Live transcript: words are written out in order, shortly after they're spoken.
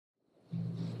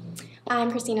I'm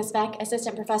Christina Svec,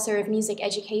 Assistant Professor of Music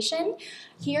Education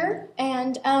here,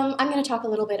 and I'm going to talk a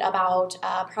little bit about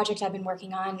a project I've been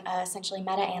working on, essentially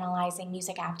meta-analyzing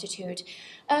music aptitude.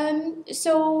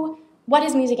 So what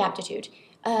is music aptitude?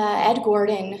 Ed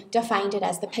Gordon defined it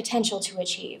as the potential to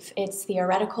achieve. It's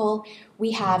theoretical.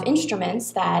 We have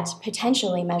instruments that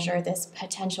potentially measure this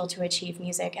potential to achieve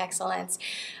music excellence.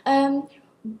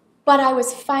 But I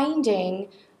was finding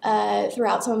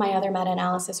throughout some of my other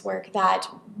meta-analysis work that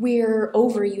we're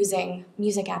overusing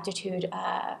music aptitude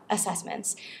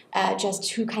assessments just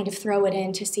to kind of throw it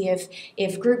in to see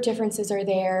if group differences are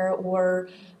there, or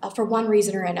for one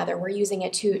reason or another we're using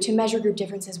it to measure group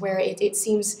differences where it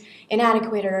seems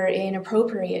inadequate or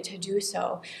inappropriate to do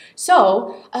so.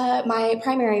 So my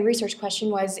primary research question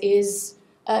was, is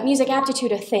music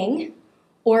aptitude a thing,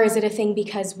 or is it a thing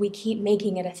because we keep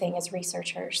making it a thing as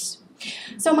researchers?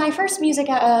 So my first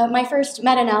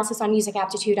meta-analysis on music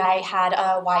aptitude, I had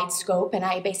a wide scope, and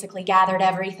I basically gathered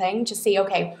everything to see,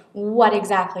 okay, what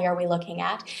exactly are we looking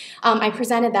at? I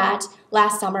presented that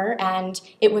last summer, and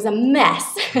it was a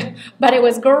mess, but it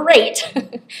was great.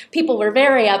 People were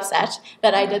very upset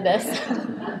that I did this.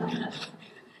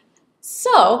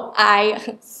 So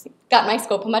I got my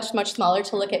scope much smaller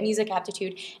to look at music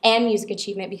aptitude and music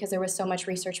achievement, because there was so much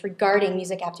research regarding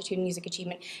music aptitude and music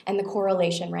achievement and the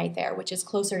correlation right there, which is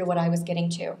closer to what I was getting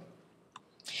to.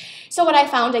 So what I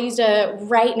found,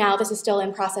 right now, this is still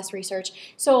in process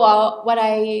research, so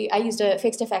I used a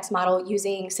fixed effects model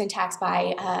using syntax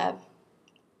by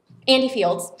Andy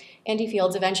Fields. Andy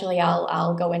Fields, eventually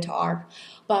I'll go into R,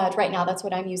 but right now that's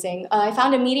what I'm using. I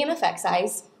found a medium effect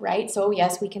size, right? So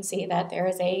yes, we can see that there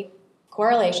is a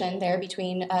correlation there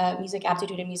between music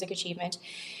aptitude and music achievement,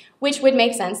 which would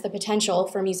make sense. The potential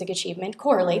for music achievement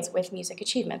correlates with music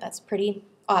achievement. That's pretty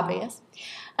obvious.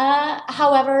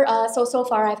 However, so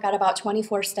far I've got about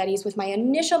 24 studies. With my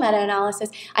initial meta-analysis,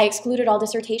 I excluded all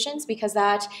dissertations because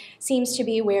that seems to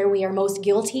be where we are most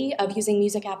guilty of using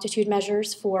music aptitude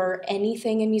measures for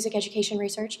anything in music education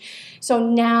research. So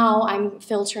now I'm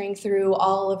filtering through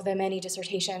all of the many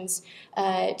dissertations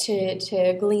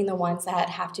to glean the ones that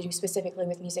have to do specifically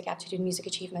with music aptitude and music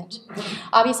achievement.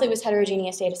 Obviously, it was a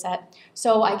heterogeneous data set,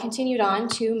 so I continued on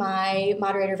to my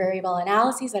moderator variable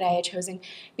analyses that I had chosen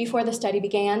before the study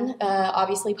began,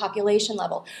 obviously population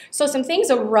level. So some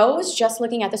things arose just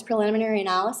looking at this preliminary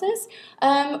analysis.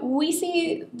 We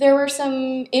see there were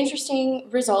some interesting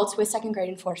results with second grade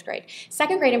and fourth grade.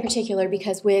 Second grade in particular,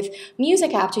 because with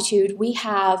music aptitude, we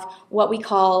have what we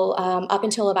call, up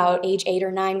until about age 8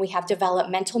 or 9, we have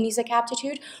developmental music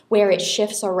aptitude, where it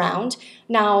shifts around.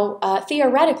 Now,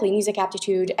 theoretically, music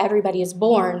aptitude, everybody is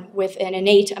born with an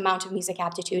innate amount of music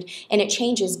aptitude, and it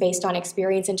changes based on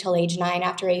experience until age 9.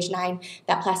 After age 9,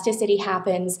 that plasticity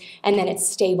happens, and then it's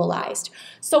stabilized.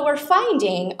 So we're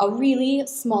finding a really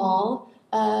small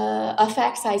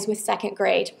effect size with second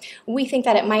grade. We think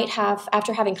that it might have,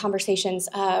 after having conversations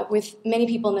with many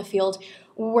people in the field,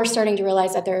 we're starting to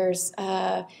realize that there's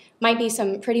might be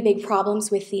some pretty big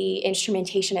problems with the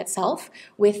instrumentation itself,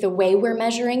 with the way we're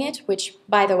measuring it, which,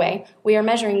 by the way, we are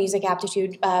measuring music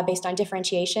aptitude based on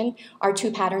differentiation. Are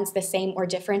two patterns the same or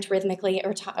different rhythmically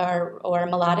or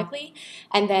melodically?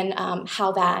 And then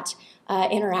how that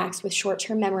interacts with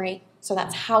short-term memory. So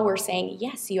that's how we're saying,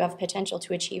 yes, you have potential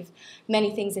to achieve many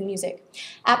things in music.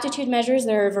 Aptitude measures,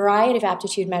 there are a variety of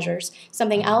aptitude measures.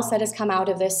 Something else that has come out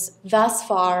of this thus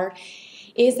far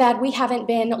is that we haven't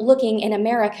been looking in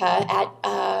America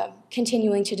at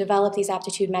continuing to develop these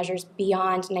aptitude measures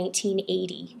beyond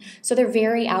 1980. So they're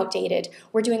very outdated.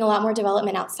 We're doing a lot more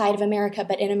development outside of America,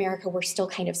 but in America we're still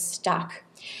kind of stuck.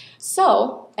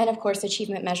 So, and of course,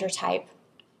 achievement measure type.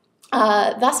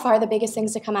 Thus far, the biggest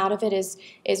things to come out of it is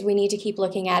we need to keep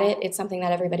looking at it. It's something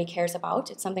that everybody cares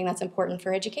about. It's something that's important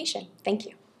for education. Thank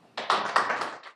you.